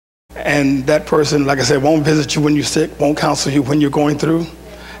And that person, like I said, won't visit you when you're sick, won't counsel you when you're going through.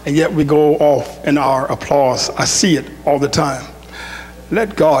 And yet we go off in our applause. I see it all the time.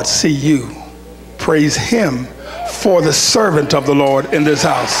 Let God see you. Praise him for the servant of the Lord in this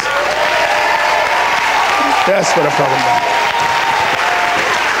house. That's what I'm talking about.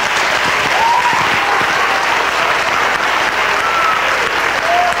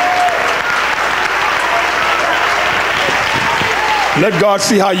 Let God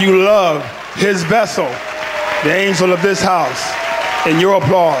see how you love his vessel, the angel of this house, in your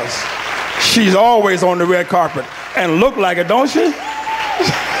applause. She's always on the red carpet and look like it, don't she?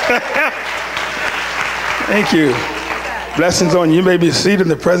 Thank you. Blessings on you. You may be seated in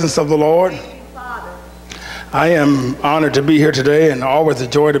the presence of the Lord. I am honored to be here today, and always a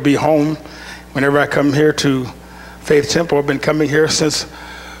joy to be home. Whenever I come here to Faith Temple, I've been coming here since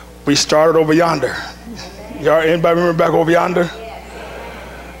we started over yonder. Y'all, anybody remember back over yonder?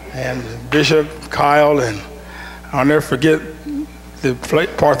 And Bishop Kyle, and I'll never forget the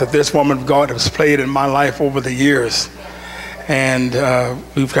part that this woman of God has played in my life over the years. And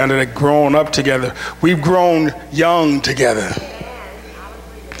we've kind of grown up together. We've grown young together.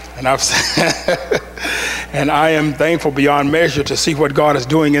 And and I am thankful beyond measure to see what God is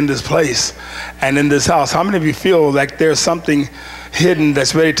doing in this place and in this house. How many of you feel like there's something hidden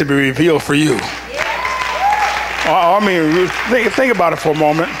that's ready to be revealed for you? I mean, think about it for a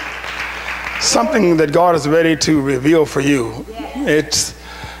moment. Something that God is ready to reveal for you. It's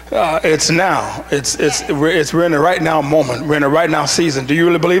now. We're in a right now moment. We're in a right now season. Do you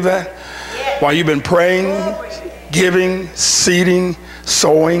really believe that? While you've been praying, giving, seeding,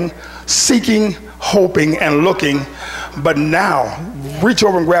 sowing, seeking, hoping, and looking, but now, reach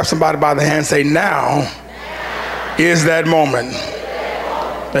over and grab somebody by the hand and say, now is that moment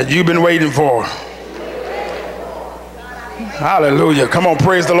that you've been waiting for. Hallelujah. Come on,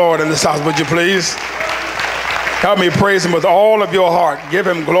 praise the Lord in this house, would you please? Help me praise him with all of your heart. Give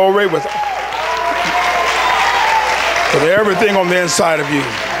him glory with everything on the inside of you.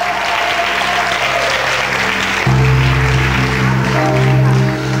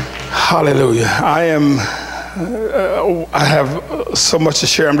 Hallelujah. I have so much to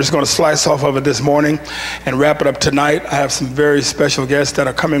share. I'm just going to slice off of it this morning and wrap it up tonight. I have some very special guests that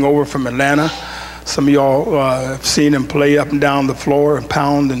are coming over from Atlanta. Some of y'all have seen him play up and down the floor and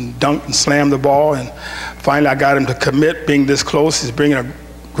pound and dunk and slam the ball. And finally, I got him to commit being this close. He's bringing a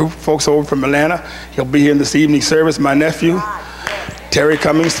group of folks over from Atlanta. He'll be here in this evening service. My nephew, Terry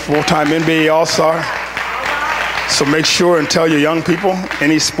Cummings, full-time NBA All-Star. So make sure and tell your young people,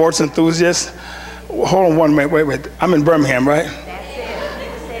 any sports enthusiasts. Hold on one minute, wait. I'm in Birmingham, right?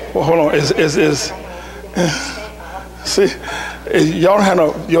 Well, hold on, see, y'all don't have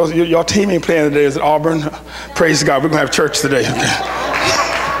no, your team ain't playing today, is it Auburn? Praise God, we're gonna have church today.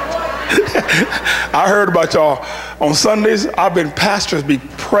 I heard about y'all on Sundays. I've been pastors be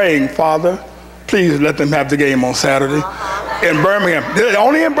praying, Father, please let them have the game on Saturday. In Birmingham,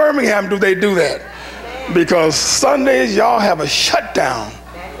 only in Birmingham do they do that. Because Sundays, y'all have a shutdown.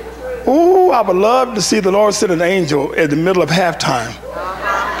 Ooh, I would love to see the Lord send an angel in the middle of halftime.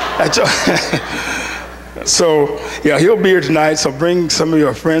 So, yeah, he'll be here tonight. So bring some of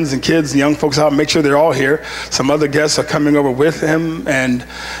your friends and kids and young folks out. Make sure they're all here. Some other guests are coming over with him, and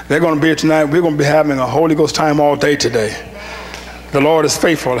they're going to be here tonight. We're going to be having a Holy Ghost time all day today. The Lord is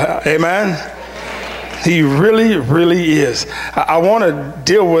faithful. Amen. He really, really is. I want to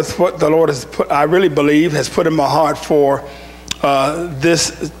deal with what the Lord has put, I really believe, has put in my heart for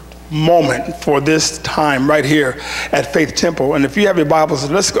this moment, for this time right here at Faith Temple. And if you have your Bibles,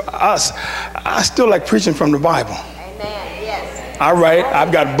 let's go. I still like preaching from the Bible. Amen. Yes. I write.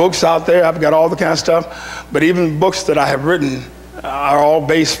 I've got books out there. I've got all the kind of stuff. But even books that I have written are all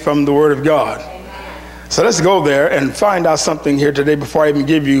based from the Word of God. Amen. So let's go there and find out something here today before I even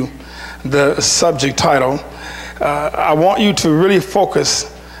give you the subject title. I want you to really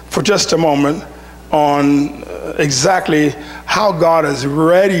focus for just a moment on exactly how God is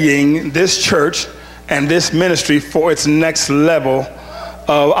readying this church and this ministry for its next level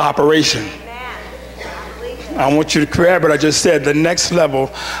of operation. I want you to grab what I just said, the next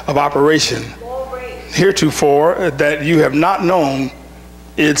level of operation. Heretofore, that you have not known,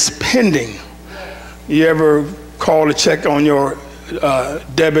 it's pending. You ever call to check on your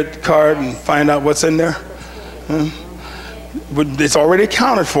debit card and find out what's in there? It's already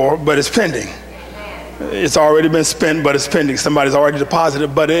accounted for, but it's pending. It's already been spent, but it's pending. Somebody's already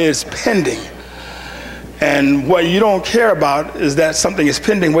deposited, but it is pending. And what you don't care about is that something is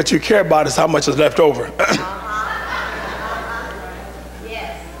pending. What you care about is how much is left over.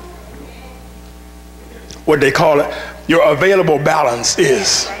 What they call it, your available balance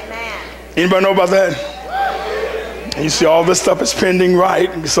is. Anybody know about that? You see all this stuff is pending, right?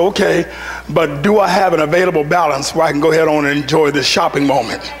 It's okay. But do I have an available balance where I can go ahead on and enjoy this shopping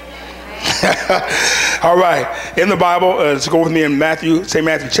moment? All right. In the Bible, let's go with me in Matthew, St.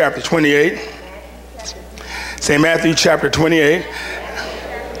 Matthew chapter 28. St. Matthew chapter 28,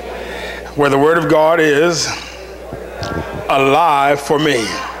 where the Word of God is alive for me.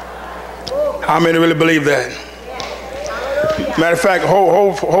 How many really believe that? Matter of fact,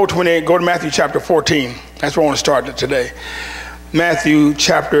 hold 28, go to Matthew chapter 14. That's where I want to start today. Matthew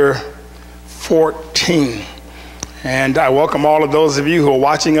chapter 14. And I welcome all of those of you who are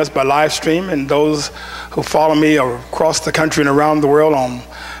watching us by live stream and those who follow me across the country and around the world on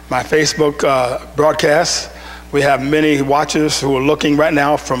my Facebook broadcast. We have many watchers who are looking right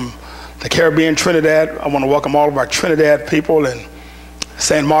now from the Caribbean, Trinidad. I want to welcome all of our Trinidad people and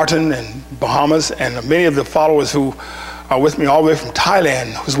St. Martin and Bahamas, and many of the followers who are with me all the way from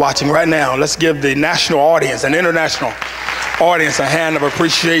Thailand who's watching right now. Let's give the national audience and international audience a hand of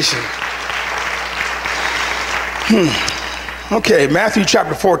appreciation. Okay, Matthew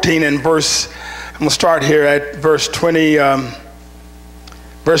chapter 14 and I'm going to start here at verse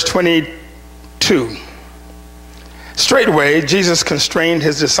 22. Straightway, Jesus constrained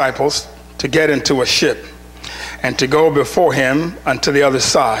his disciples to get into a ship and to go before him unto the other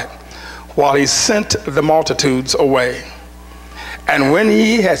side, while he sent the multitudes away. And when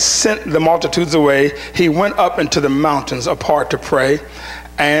he had sent the multitudes away, he went up into the mountains apart to pray.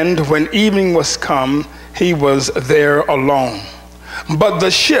 And when evening was come, he was there alone. But the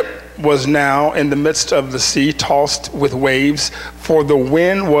ship was now in the midst of the sea, tossed with waves, for the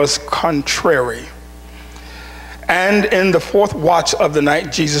wind was contrary. And in the fourth watch of the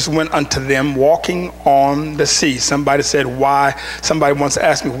night, Jesus went unto them, walking on the sea. Somebody said, why? Somebody once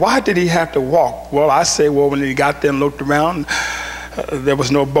asked me, why did he have to walk? Well, I say, well, when he got there and looked around, there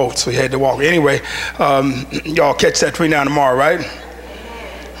was no boat, so he had to walk. Anyway, y'all catch that between now and tomorrow, right? A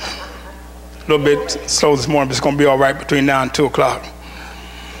little bit slow this morning, but it's going to be all right between now and 2 o'clock.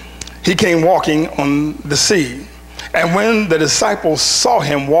 He came walking on the sea. And when the disciples saw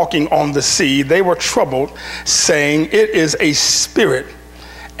him walking on the sea, they were troubled, saying, it is a spirit.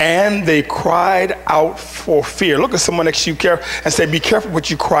 And they cried out for fear. Look at someone next to you and say, be careful what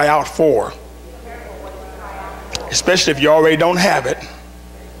you cry out for. Especially if you already don't have it.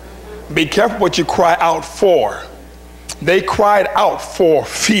 Be careful what you cry out for. They cried out for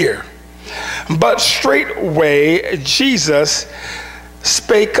fear. But straightway Jesus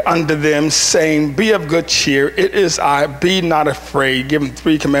spake unto them, saying, be of good cheer, it is I, be not afraid. Give them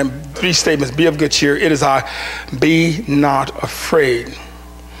three statements, be of good cheer, it is I, be not afraid.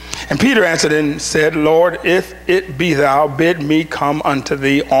 And Peter answered and said, Lord, if it be thou, bid me come unto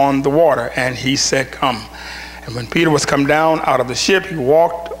thee on the water. And he said, come. And when Peter was come down out of the ship, he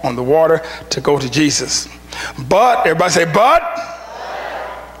walked on the water to go to Jesus. But, everybody say, but,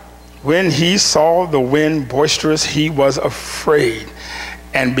 when he saw the wind boisterous, he was afraid.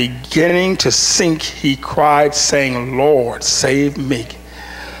 And beginning to sink, he cried, saying, Lord, save me.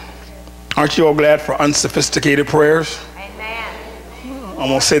 Aren't you all glad for unsophisticated prayers? I'm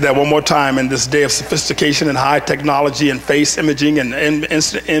going to say that one more time in this day of sophistication and high technology and face imaging and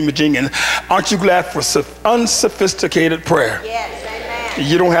instant imaging. And aren't you glad for unsophisticated prayer? Yes, amen.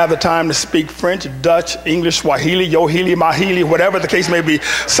 You don't have the time to speak French, Dutch, English, Swahili, Yohili, Mahili, whatever the case may be.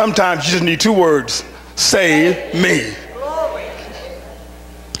 Sometimes you just need two words, save me. Glory.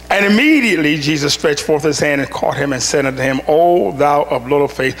 And immediately Jesus stretched forth his hand and caught him and said unto him, O thou of little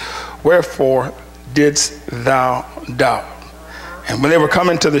faith, wherefore didst thou doubt? And when they were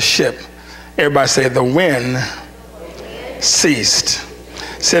coming to the ship, everybody say, the wind ceased.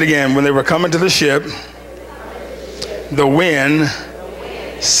 Say it again. When they were coming to the ship, the wind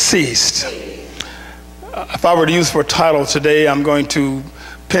ceased. If I were to use for a title today, I'm going to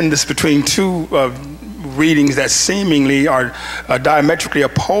pin this between two readings that seemingly are diametrically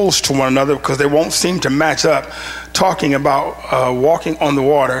opposed to one another because they won't seem to match up, talking about walking on the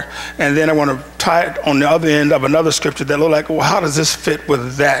water. And then I want to tie it on the other end of another scripture that look like, well, how does this fit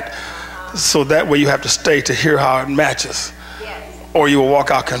with that? So that way you have to stay to hear how it matches, or you will walk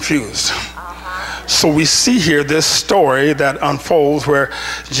out confused. So we see here this story that unfolds where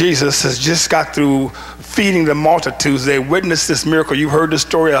Jesus has just got through feeding the multitudes. They witnessed this miracle. You've heard this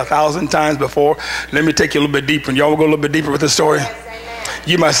story 1,000 times before. Let me take you a little bit deeper, and y'all will go a little bit deeper with this story.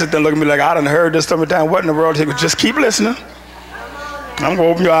 You might sit there and look at me like, I done heard this so many times. What in the world? Just keep listening. I'm gonna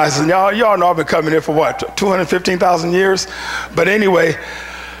open your eyes. And y'all know I've been coming here for what, 215,000 years? But anyway,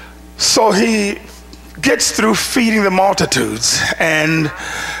 so he gets through feeding the multitudes, and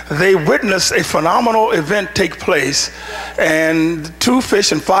they witness a phenomenal event take place. and 2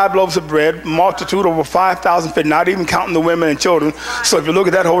 fish and 5 loaves of bread, multitude over 5,000 fed, not even counting the women and children. So if you look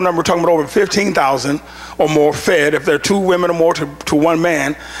at that whole number, we're talking about over 15,000 or more fed, if there are 2 women or more to 1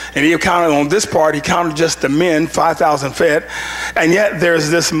 man. And he counted on this part, he counted just the men, 5,000 fed. And yet there's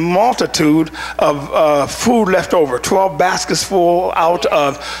this multitude of food left over, 12 baskets full out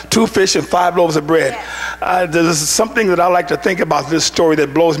of 2 fish and 5 loaves of bread. There's something that I like to think about this story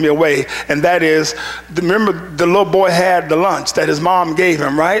that blows me away, and that is, remember the little boy had the lunch that his mom gave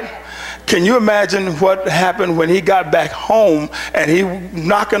him, right? Can you imagine what happened when he got back home and he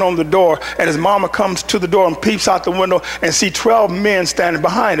knocking on the door and his mama comes to the door and peeps out the window and see 12 men standing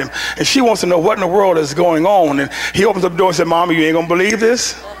behind him, and she wants to know what in the world is going on, and he opens up the door and said, "Mama, you ain't gonna believe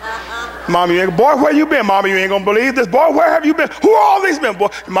this. Mama, you ain't, boy, where you been? Mama, you ain't gonna believe this. Boy, where have you been? Who are all these men? Boy,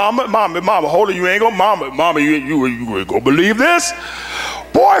 mama, hold it, you ain't gonna, mama, you ain't gonna believe this.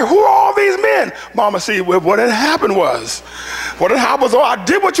 Boy, who are all these men? Mama, see, what had happened was, I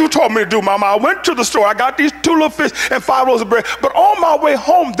did what you told me to do, Mama. I went to the store, I got these 2 little fish and 5 loaves of bread, but on my way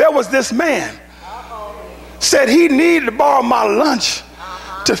home, there was this man. Said he needed to borrow my lunch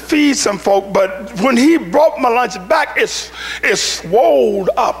to feed some folk, but when he brought my lunch back, it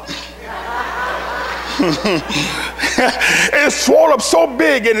swelled up. It swelled up so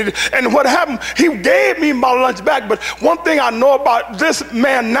big, and what happened, he gave me my lunch back. But one thing I know about this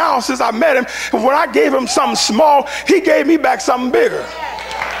man now, since I met him, when I gave him something small, he gave me back something bigger.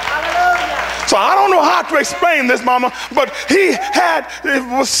 So I don't know how to explain this, Mama, but it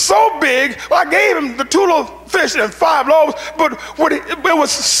was so big. I gave him the 2 little fish and 5 loaves, but it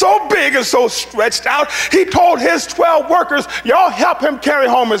was so big and so stretched out, he told his 12 workers, y'all help him carry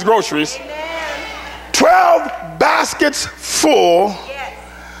home his groceries. 12 baskets full. Yes.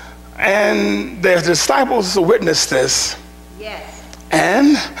 And their disciples witnessed this. Yes.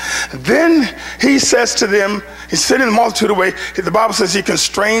 And then he says to them, he's sending the multitude away. The Bible says he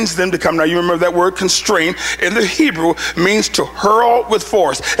constrains them to come. Now you remember that word constrain in the Hebrew means to hurl with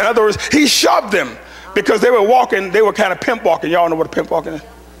force. In other words, he shoved them because they were walking, they were kind of pimp walking. Y'all know what a pimp walking is?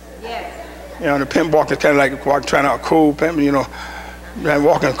 Yes. You know, the pimp walking is kind of like walking, trying out cool pimp, you know,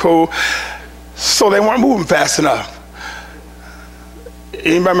 walking cool. So they weren't moving fast enough.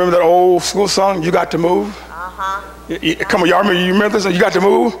 Anybody remember that old school song, You Got to Move? Come on, y'all remember, you remember this? You got to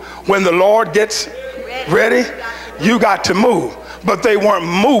move. When the Lord gets ready, you got to move. But they weren't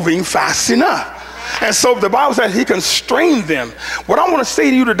moving fast enough. And so the Bible says he constrained them. What I want to say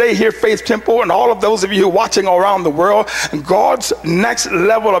to you today here, Faith Temple, and all of those of you who are watching around the world, God's next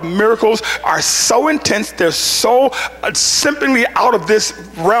level of miracles are so intense. They're so simply out of this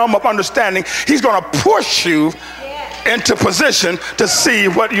realm of understanding. He's going to push you into position to see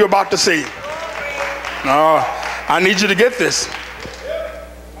what you're about to see. I need you to get this.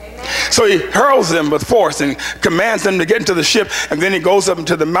 So he hurls them with force and commands them to get into the ship, and then he goes up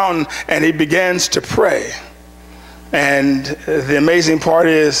into the mountain and he begins to pray. And the amazing part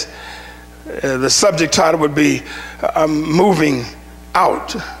is the subject title would be moving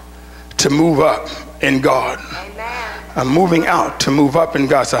out to move up in God. I'm moving out to move up in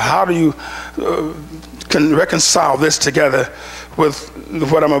God. So how do you can reconcile this together with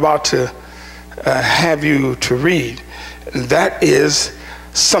what I'm about to have you to read? That is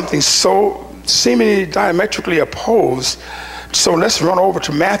something so seemingly diametrically opposed. So let's run over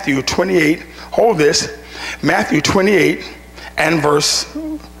to Matthew 28. Hold this. Matthew 28 and verse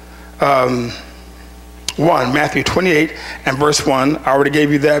 1. Matthew 28 and verse 1. I already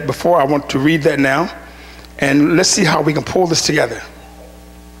gave you that before. I want to read that now. And let's see how we can pull this together.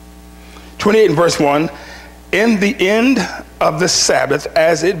 28 and verse 1. In the end of the Sabbath,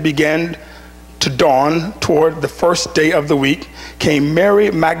 as it began to dawn toward the first day of the week, came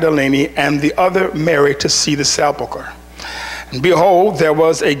Mary Magdalene and the other Mary to see the sepulchre. And behold, there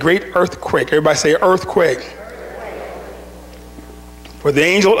was a great earthquake. Everybody say earthquake. For the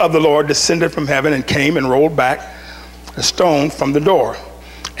angel of the Lord descended from heaven and came and rolled back a stone from the door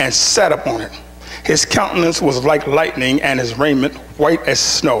and sat upon it. His countenance was like lightning and his raiment white as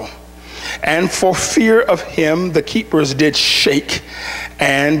snow. And for fear of him, the keepers did shake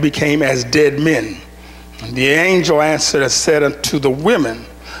and became as dead men. And the angel answered and said unto the women,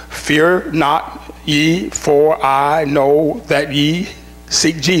 fear not ye, for I know that ye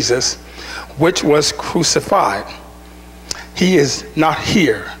seek Jesus, which was crucified. He is not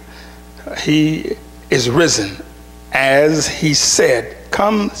here. He is risen, as he said.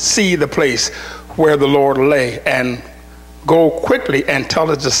 Come see the place where the Lord lay, and go quickly and tell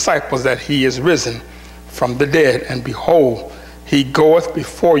his disciples that he is risen from the dead. And behold, he goeth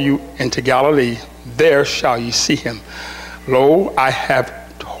before you into Galilee. There shall ye see him. Lo, I have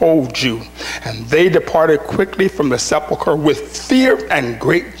told you. And they departed quickly from the sepulchre with fear and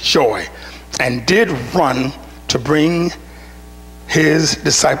great joy, and did run to bring his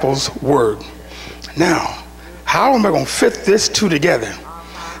disciples word. Now, how am I going to fit this two together?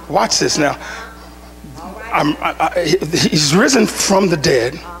 Watch this now. He's risen from the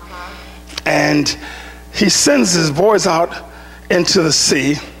dead, and he sends his boys out into the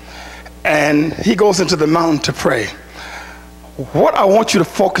sea, and he goes into the mountain to pray. What I want you to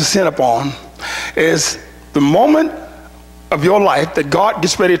focus in upon is the moment of your life that God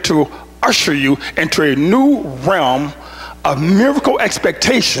gets ready to usher you into a new realm of miracle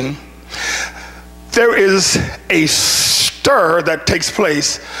expectation. There is a stir that takes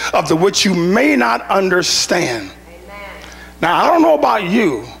place of the which you may not understand. Amen. Now, I don't know about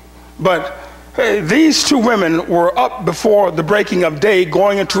you, but hey, these two women were up before the breaking of day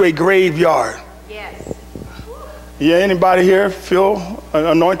going into a graveyard. Yes. Yeah, anybody here feel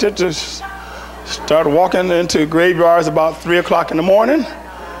anointed to start walking into graveyards about 3 o'clock in the morning?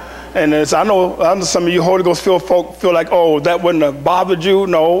 And as I know some of you Holy Ghost folk feel like, oh, that wouldn't have bothered you.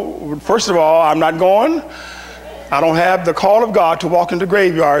 No, first of all, I'm not going. I don't have the call of God to walk into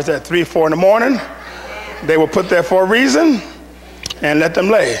graveyards at 3 or 4 in the morning. They were put there for a reason, and let them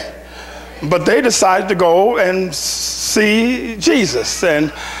lay. But they decided to go and see Jesus.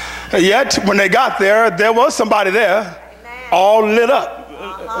 And yet, when they got there, there was somebody there, all lit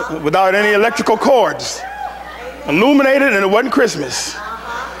up, without any electrical cords, illuminated, and it wasn't Christmas.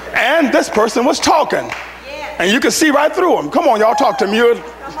 And this person was talking, and you could see right through him. Come on, y'all, talk to me.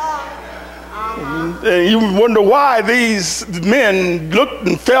 And you wonder why these men looked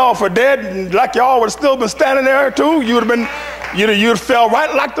and fell for dead, and like y'all would have still been standing there too. You'd have fell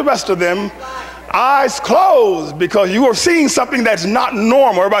right like the rest of them, eyes closed, because you were seeing something that's not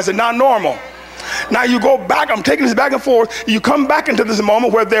normal. Everybody said not normal. Now you go back, I'm taking this back and forth, you come back into this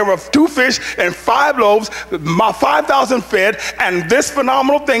moment where there were 2 fish and 5 loaves, 5,000 fed, and this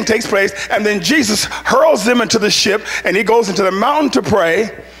phenomenal thing takes place, and then Jesus hurls them into the ship, and he goes into the mountain to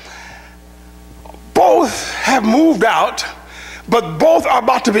pray. Both have moved out, but both are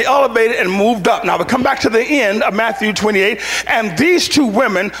about to be elevated and moved up. Now we come back to the end of Matthew 28, and these two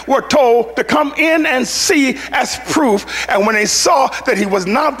women were told to come in and see as proof. And when they saw that he was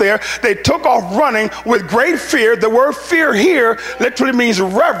not there, they took off running with great fear. The word fear here literally means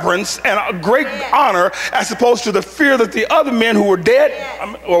reverence and a great honor, as opposed to the fear that the other men who were dead,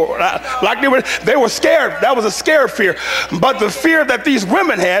 or like they were scared. That was a scared fear. But the fear that these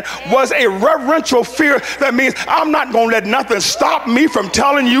women had was a reverential fear. That means I'm not going to let nothing stop me from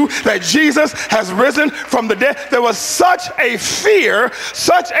telling you that Jesus has risen from the dead. There was such a fear,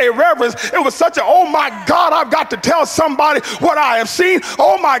 such a reverence. It was such a, oh my God, I've got to tell somebody what I have seen.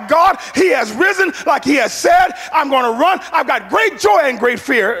 Oh my God, he has risen like he has said. I'm going to run. I've got great joy and great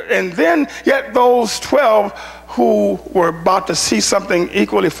fear. And then yet those 12 who were about to see something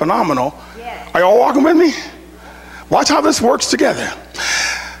equally phenomenal. Are y'all walking with me? Watch how this works together.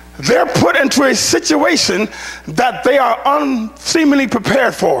 They're put into a situation that they are unseemingly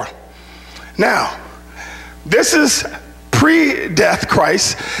prepared for. Now, this is pre-death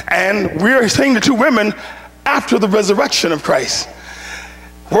Christ, and we're seeing the two women after the resurrection of Christ.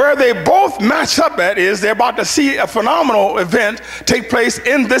 Where they both match up at is they're about to see a phenomenal event take place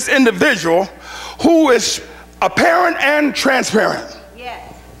in this individual who is apparent and transparent.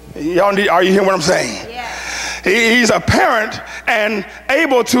 Yes. Y'all, are you hearing what I'm saying? Yes. He's apparent and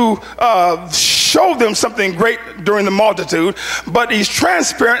able to show them something great during the multitude, but he's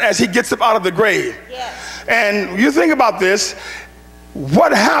transparent as he gets up out of the grave. Yes. And you think about this,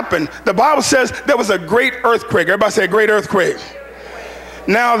 what happened? The Bible says there was a great earthquake. Everybody say a great earthquake.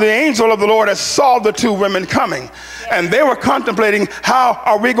 Now the angel of the Lord has saw the two women coming, and they were contemplating, how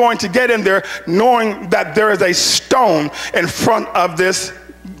are we going to get in there, knowing that there is a stone in front of this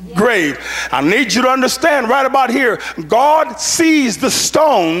grave. I need you to understand right about here, God sees the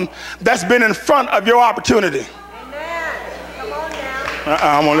stone that's been in front of your opportunity. Amen. Come on now.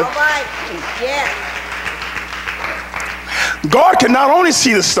 I'm on it. All right. Yes. God can not only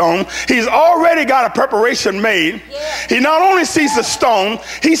see the stone, he's already got a preparation made. He not only sees the stone,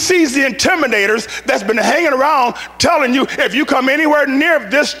 he sees the intimidators that's been hanging around telling you, if you come anywhere near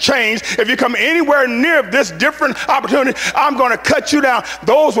this change, if you come anywhere near this different opportunity, I'm going to cut you down.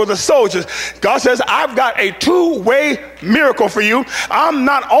 Those were the soldiers. God says, I've got a two-way miracle for you. I'm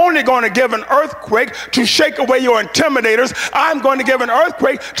not only going to give an earthquake to shake away your intimidators, I'm going to give an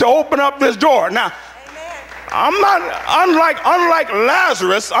earthquake to open up this door. Now, I'm not unlike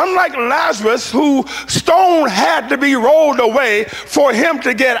Lazarus, who stone had to be rolled away for him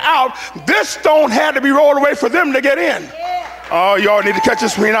to get out. This stone had to be rolled away for them to get in. Oh, y'all need to catch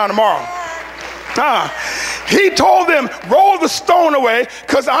this between now and tomorrow. He told them, roll the stone away,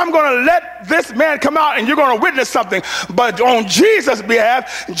 because I'm going to let this man come out and you're going to witness something. But on Jesus'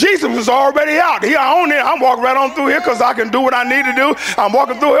 behalf, Jesus was already out. I'm walking right on through here because I can do what I need to do. I'm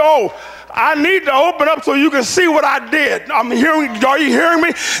walking through here. Oh, I need to open up so you can see what I did. Are you hearing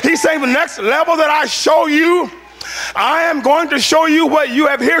me? He's saying the next level that I show you, I am going to show you what you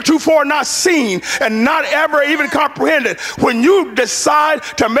have heretofore not seen and not ever even comprehended. When you decide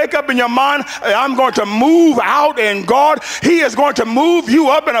to make up in your mind, I'm going to move out in God, He is going to move you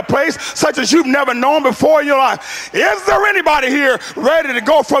up in a place such as you've never known before in your life. Is there anybody here ready to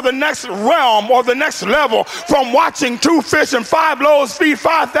go for the next realm or the next level, from watching 2 fish and 5 loaves feed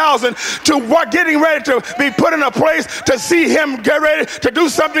 5,000 to getting ready to be put in a place to see Him get ready to do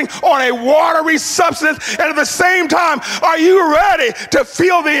something on a watery substance? And at the same time, are you ready to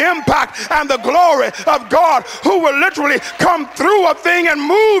feel the impact and the glory of God, who will literally come through a thing and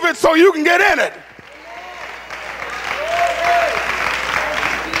move it so you can get in it?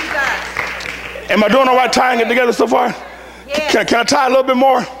 Am I doing all right tying it together so far? Can I tie a little bit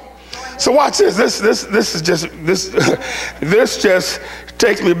more? So watch this. This just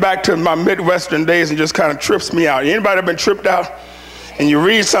takes me back to my Midwestern days and just kind of trips me out. Anybody ever been tripped out? And you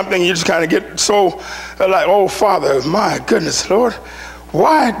read something, you just kind of get so like, oh, Father, my goodness, Lord,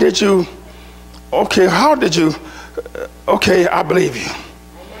 why did you, okay, how did you, okay, I believe you.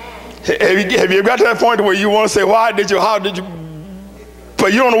 Have you got to that point where you want to say, why did you, how did you,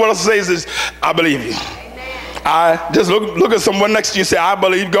 but you don't know what else to say? Is I believe you. I just look at someone next to you and say, I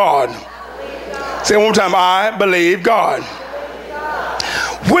believe God. Say it one more time, I believe God.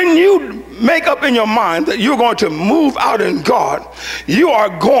 When you make up in your mind that you're going to move out in God, you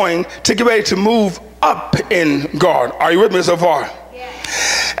are going to get ready to move up in God. Are you with me so far?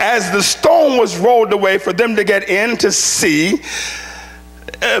 Yes. As the stone was rolled away for them to get in to see,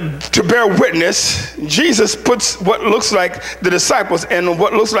 to bear witness, Jesus puts what looks like the disciples in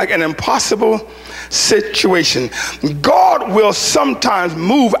what looks like an impossible situation. God will sometimes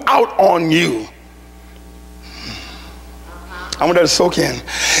move out on you. I want that to soak in.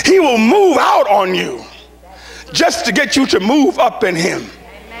 He will move out on you just to get you to move up in Him.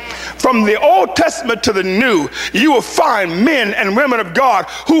 From the Old Testament to the New, you will find men and women of God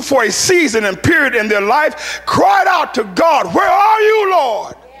who for a season and period in their life cried out to God, where are you,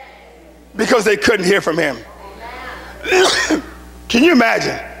 Lord? Because they couldn't hear from Him. Can you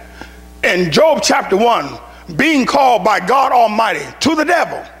imagine? In Job chapter 1, being called by God Almighty to the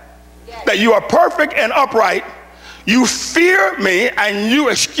devil, that you are perfect and upright, you fear me, and you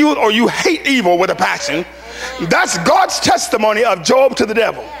excuse or you hate evil with a passion. That's God's testimony of Job to the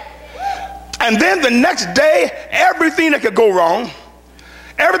devil. And then the next day, everything that could go wrong,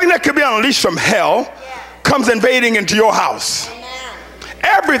 everything that could be unleashed from hell, comes invading into your house.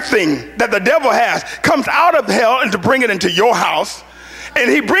 Everything that the devil has comes out of hell and to bring it into your house,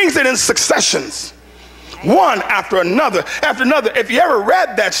 and he brings it in successions. One after another after another. If you ever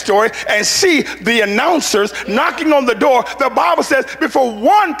read that story and see the announcers knocking on the door, the Bible says before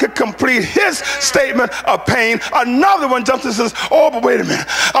one could complete his statement of pain, another one jumps and says, oh, but wait a minute,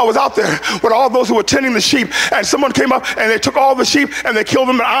 I was out there with all those who were tending the sheep, and someone came up and they took all the sheep and they killed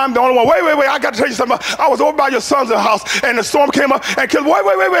them, and I'm the only one. Wait, I got to tell you something. I was over by your son's house and the storm came up and killed. Wait,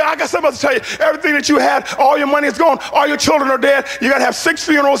 I got something else to tell you. Everything that you had, all your money is gone, all your children are dead. You got to have 6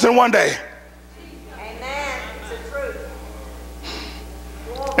 funerals in one day.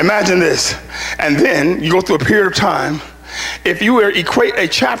 Imagine this. And then you go through a period of time. If you were to equate a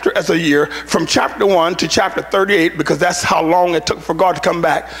chapter as a year, from chapter 1 to chapter 38, because that's how long it took for God to come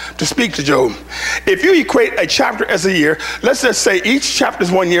back to speak to Job. If you equate a chapter as a year, let's just say each chapter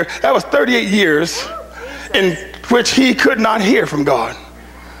is 1 year. That was 38 years in which he could not hear from God.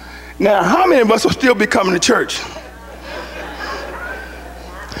 Now, how many of us will still be coming to church?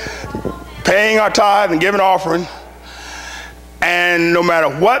 Paying our tithe and giving offering. And no matter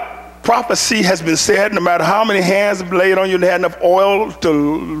what prophecy has been said, no matter how many hands have laid on you and had enough oil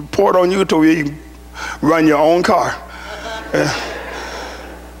to pour it on you to you run your own car.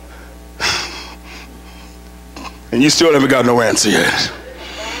 And you still haven't got no answer yet.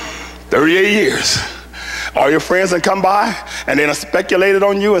 38 years. All your friends that come by and they done speculated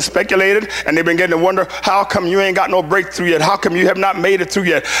on you and speculated, and they've been getting to wonder, how come you ain't got no breakthrough yet? How come you have not made it through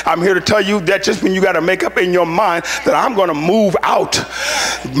yet? I'm here to tell you that just when you got to make up in your mind that I'm going to move out.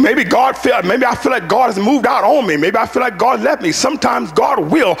 Maybe I feel like God has moved out on me. Maybe I feel like God left me. Sometimes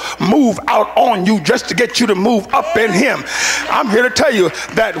God will move out on you just to get you to move up in Him. I'm here to tell you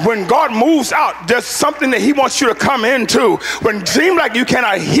that when God moves out, there's something that He wants you to come into. When it seems like you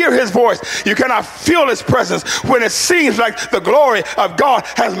cannot hear His voice, you cannot feel His presence, when it seems like the glory of God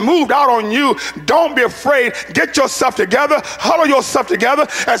has moved out on you, don't be afraid. Get yourself together, huddle yourself together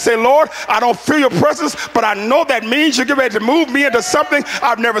and say, Lord, I don't feel your presence, but I know that means you get ready to move me into something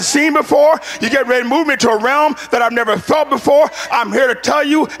I've never seen before. You get ready to move me to a realm that I've never felt before. I'm here to tell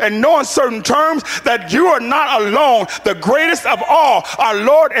you in no uncertain terms that you are not alone. The greatest of all, our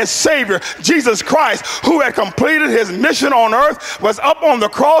Lord and Savior, Jesus Christ, who had completed his mission on earth, was up on the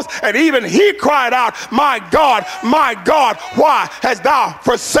cross, and even he cried out, my God, why hast thou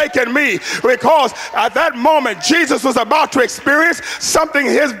forsaken me? Because at that moment, Jesus was about to experience something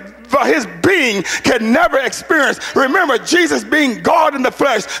his being can never experience. Remember, Jesus being God in the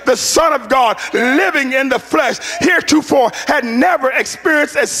flesh, the Son of God, living in the flesh, heretofore had never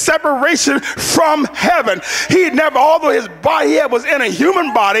experienced a separation from heaven. He never, although his body was in a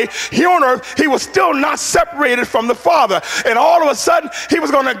human body here on earth, he was still not separated from the Father. And all of a sudden, he was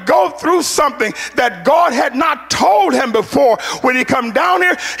going to go through something that God had not told him before. When he come down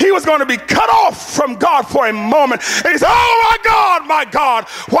here, he was going to be cut off from God for a moment. And he said, oh my God,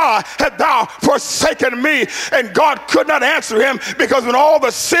 why hast thou forsaken me? And God could not answer him, because when all the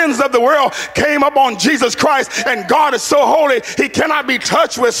sins of the world came up on Jesus Christ, and God is so holy, he cannot be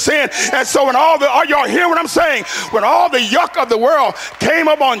touched with sin. And so when are y'all hear what I'm saying? When all the yuck of the world came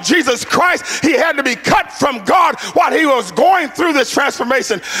up on Jesus Christ, he had to be cut from God while he was going through this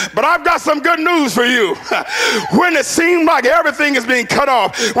transformation. But I've got some good news for you. When it seemed like everything is being cut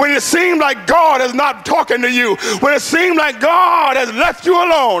off, when it seemed like God is not talking to you, when it seemed like God has left you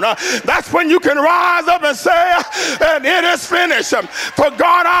alone, that's when you can rise up and say, and it is finished. For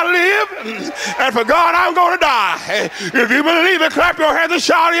God I live, and for God I'm going to die. If you believe it, clap your hands and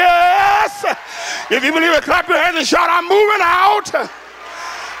shout yes. If you believe it, clap your hands and shout, I'm moving out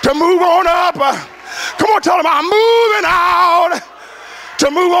to move on up. Come on, tell them I'm moving out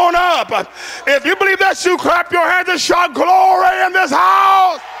to move on up. If you believe that's you, clap your hands and shout glory in this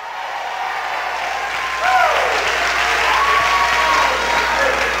house.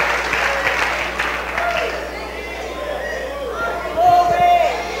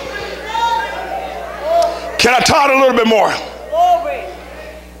 Can I talk a little bit more?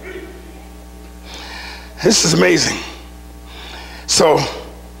 This is amazing. So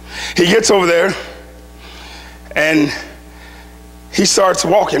he gets over there and he starts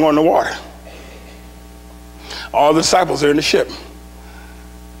walking on the water. All the disciples are in the ship,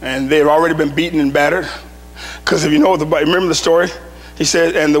 and they've already been beaten and battered. Because if you know remember the story, he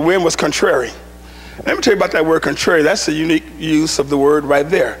said, and the wind was contrary. Let me tell you about that word contrary. That's a unique use of the word right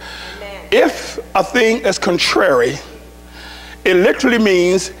there. If a thing is contrary, it literally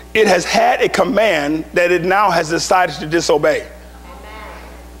means it has had a command that it now has decided to disobey.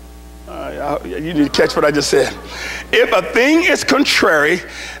 You need to catch what I just said. If a thing is contrary,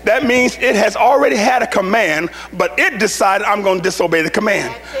 that means it has already had a command, but it decided I'm going to disobey the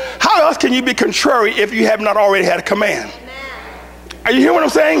command. How else can you be contrary if you have not already had a command? Are you hearing what I'm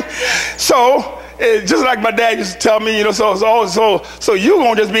saying? So, just like my dad used to tell me, you know, so you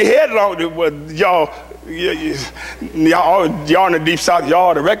gonna just be headlong. Y'all in the deep south, y'all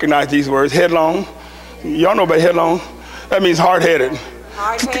ought to recognize these words. Headlong. Y'all know about headlong. That means hard-headed.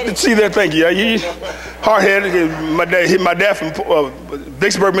 See that? Thank you. Hard-headed. My dad from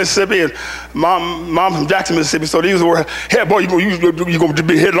Vicksburg, Mississippi, and mom from Jackson, Mississippi. So these were, hey boy, you gonna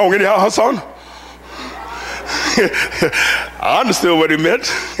be headlong anyhow, huh, son? I understood what he meant.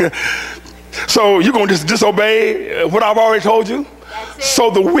 So you're going to just disobey what I've already told you? So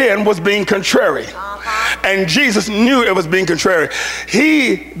the wind was being contrary. And Jesus knew it was being contrary.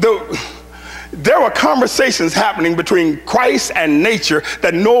 There were conversations happening between Christ and nature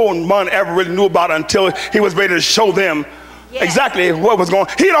that no one ever really knew about until he was ready to show them exactly what was going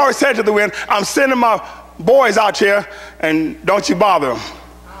on. He had already said to the wind, I'm sending my boys out here, and don't you bother them.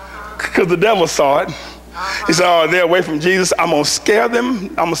 Because the devil saw it. He said, oh, they're away from Jesus. I'm going to scare them.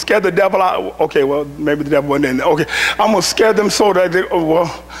 I'm going to scare the devil out. Okay, well, maybe the devil wasn't in there. Okay, I'm going to scare them so that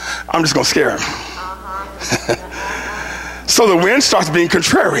I'm just going to scare them. So the wind starts being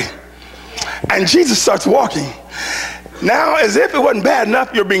contrary. And Jesus starts walking. Now, as if it wasn't bad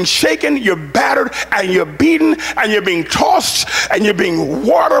enough, you're being shaken, you're battered, and you're beaten, and you're being tossed, and you're being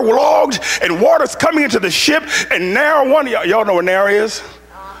waterlogged, and water's coming into the ship, and now one of y'all know what narrow is?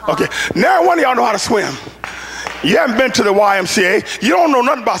 Okay, now one of y'all know how to swim. You haven't been to the YMCA. You don't know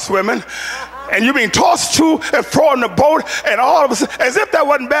nothing about swimming. And you're being tossed to and fro in the boat, and all of a sudden, as if that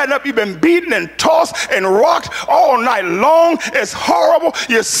wasn't bad enough, you've been beaten and tossed and rocked all night long. It's horrible.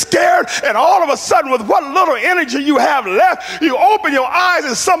 You're scared, and all of a sudden, with what little energy you have left, you open your eyes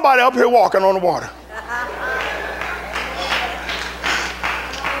and somebody up here walking on the water.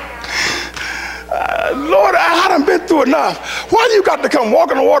 Lord, I done been through enough. Why do you got to come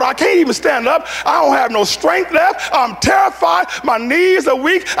walk on the water? I can't even stand up. I don't have no strength left. I'm terrified. My knees are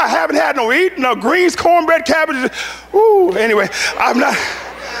weak. I haven't had no eat, no greens, cornbread, cabbage. Ooh, anyway, I'm not.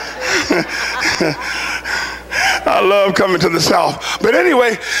 I love coming to the South. But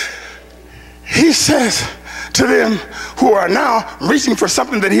anyway, he says to them who are now reaching for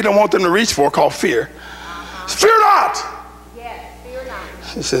something that he don't want them to reach for, called fear. Fear not. Yes, fear not.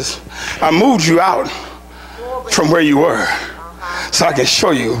 He says, I moved you out from where you were so I can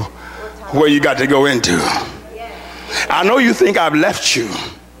show you where you got to go into. I know you think I've left you,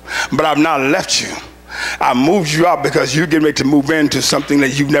 but I've not left you. I moved you out because you're getting ready to move into something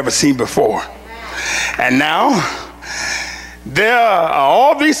that you've never seen before. And now, there are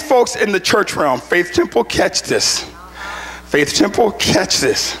all these folks in the church realm. Faith Temple, catch this. Faith Temple, catch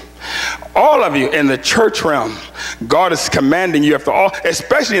this. All of you in the church realm, God is commanding you, after all,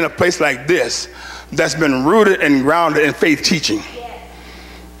 especially in a place like this, that's been rooted and grounded in faith teaching.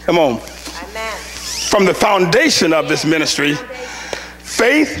 Come on. Amen. From the foundation of this ministry,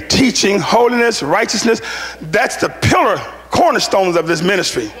 faith, teaching, holiness, righteousness, that's the pillar, cornerstones of this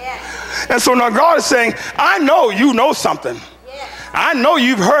ministry. And so now God is saying, I know you know something. I know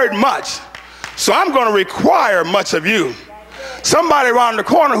you've heard much. So I'm going to require much of you. Somebody around the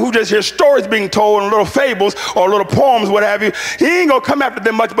corner who just hears stories being told and little fables or little poems, what have you, he ain't going to come after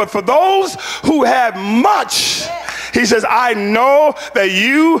them much. But for those who have much, he says, I know that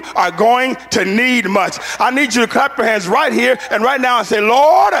you are going to need much. I need you to clap your hands right here and right now and say,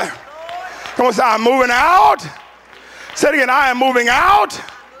 Lord, come on, say, I'm moving out. Say it again, I am moving out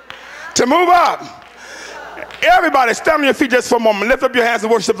to move up. Everybody stand on your feet just for a moment. Lift up your hands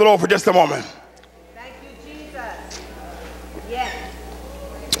and worship the Lord for just a moment. Thank you, Jesus. Yes.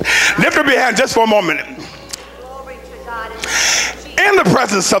 Lift up your hands just for a moment. Glory to God. In the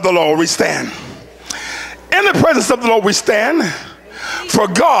presence of the Lord we stand. In the presence of the Lord we stand for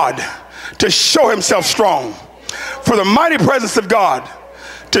God to show himself strong. For the mighty presence of God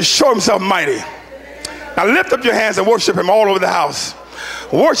to show himself mighty. Now lift up your hands and worship him all over the house.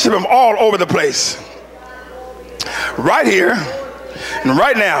 Worship him all over the place. Right here and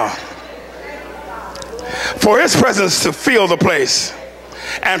right now. For his presence to fill the place.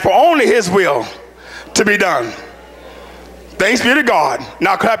 And for only his will to be done. Thanks be to God.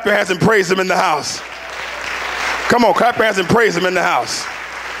 Now clap your hands and praise him in the house. Come on, clap your hands and praise him in the house.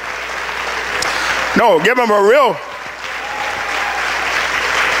 No, give him a real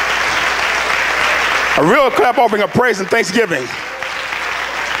clap offering of praise and thanksgiving.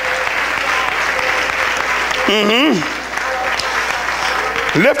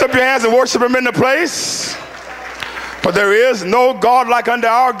 Lift up your hands and worship him in the place. For there is no God like unto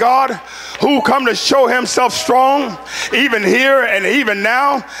our God, who come to show himself strong. Even here and even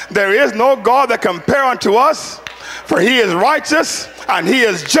now, there is no God that compare unto us. For he is righteous and he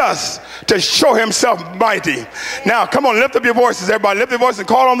is just to show himself mighty. Now, come on, lift up your voices, everybody. Lift your voice and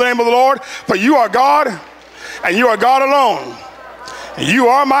call on the name of the Lord. For you are God, and you are God alone. And you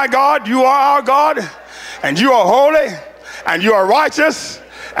are my God, you are our God, and you are holy, and you are righteous,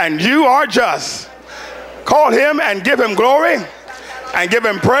 and you are just. Call him and give him glory, and give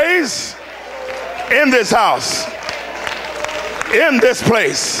him praise in this house, in this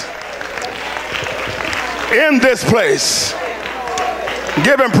place. In this place.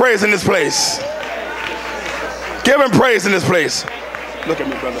 Give him praise in this place. Give him praise in this place. Look at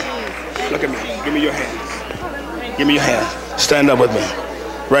me, brother. Look at me. Give me your hands. Give me your hands. Stand up with me.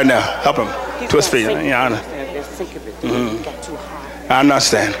 Right now. Help him to his feet. Yeah, I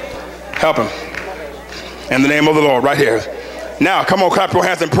understand. Help him. In the name of the Lord, right here. Now, come on, clap your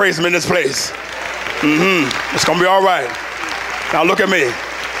hands and praise him in this place. It's going to be all right. Now, look at me.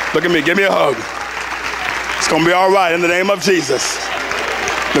 Look at me. Give me a hug. It's going to be all right in the name of Jesus.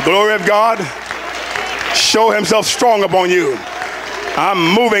 The glory of God show himself strong upon you.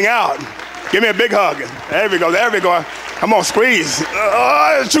 I'm moving out. Give me a big hug. There we go. There we go. Come on, squeeze.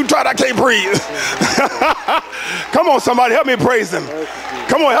 It's too tight. I can't breathe. Come on, somebody. Help me praise him.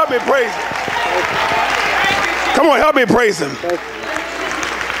 Come on, help me praise him. Come on, help me praise him.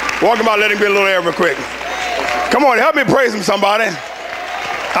 Walk him out. Let him get a little air real quick. Come on, help me praise him, somebody.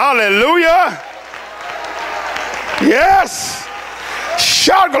 Hallelujah. Yes.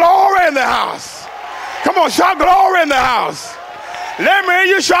 Shout glory in the house. Come on, shout glory in the house. Let me hear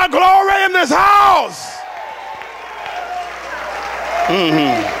you shout glory in this house.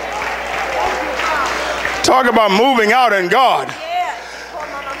 Talk about moving out in God.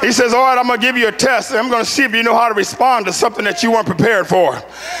 He says, all right, I'm going to give you a test, and I'm going to see if you know how to respond to something that you weren't prepared for.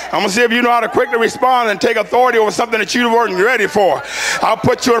 I'm going to see if you know how to quickly respond and take authority over something that you weren't ready for. I'll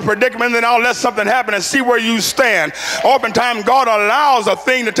put you in a predicament, and then I'll let something happen and see where you stand. Oftentimes, God allows a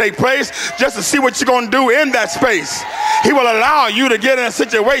thing to take place just to see what you're going to do in that space. He will allow you to get in a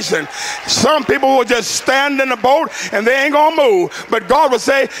situation. Some people will just stand in the boat, and they ain't going to move. But God will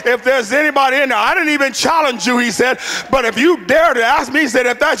say, if there's anybody in there, I didn't even challenge you, he said, but if you dare to ask me, he said,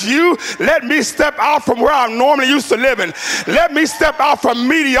 if that's you, let me step out from where I'm normally used to living. Let me step out from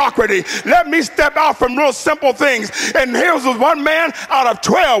mediocrity. Let me step out from real simple things. And here's one man out of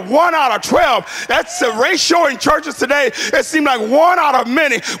 12, 1 out of 12. That's the ratio in churches today. It seems like 1 out of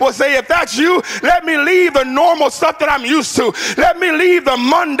many will say, if that's you, let me leave the normal stuff that I'm used to. Let me leave the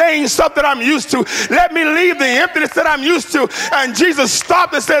mundane stuff that I'm used to. Let me leave the emptiness that I'm used to. And Jesus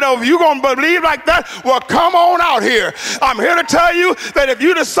stopped and said, oh, if you're going to believe like that, well, come on out here. I'm here to tell you that if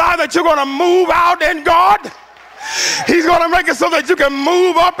you decide that you're going to move out in God, he's going to make it so that you can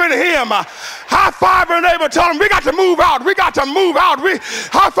move up in him. High five your neighbor, tell them we got to move out. We got to move out.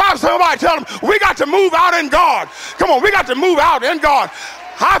 High five somebody, tell them we got to move out in God. Come on, we got to move out in God.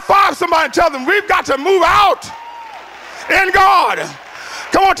 High five somebody and tell them we've got to move out in God.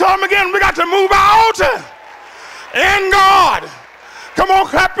 Come on, tell them again, we got to move out in God. Come on,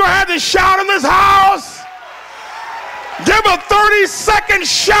 clap your hands and shout in this house. Give a 30-second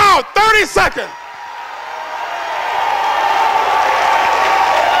shout. 30 seconds.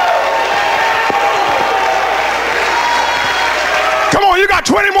 Come on, you got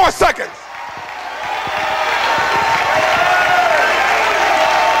 20 more seconds.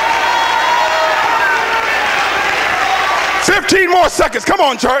 $15 more seconds. Come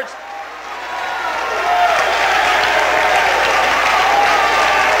on, church.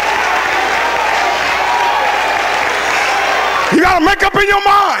 You got to make up in your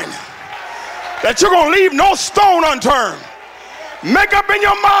mind that you're going to leave no stone unturned. Make up in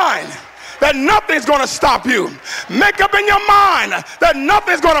your mind that nothing's going to stop you. Make up in your mind that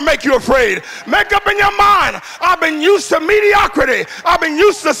nothing's going to make you afraid. Make up in your mind, I've been used to mediocrity. I've been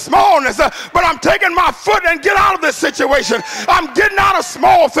used to smallness, but I'm taking my foot and get out of this situation. I'm getting out of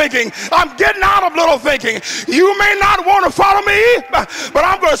small thinking. I'm getting out of little thinking. You may not want to follow me, but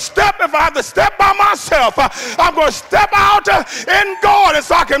I'm going to step, if I have to step by myself, I'm going to step out in God and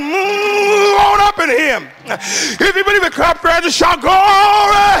so I can move on up in him. If you believe it, clap your hands and shout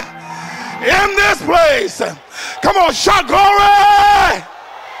glory in this place. Come on, shout glory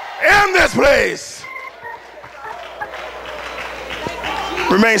in this place.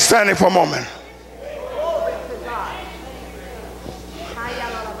 Remain standing for a moment.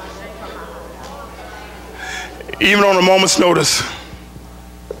 Even on a moment's notice,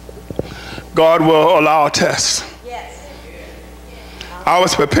 God will allow a test. I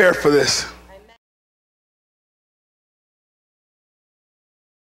was prepared for this.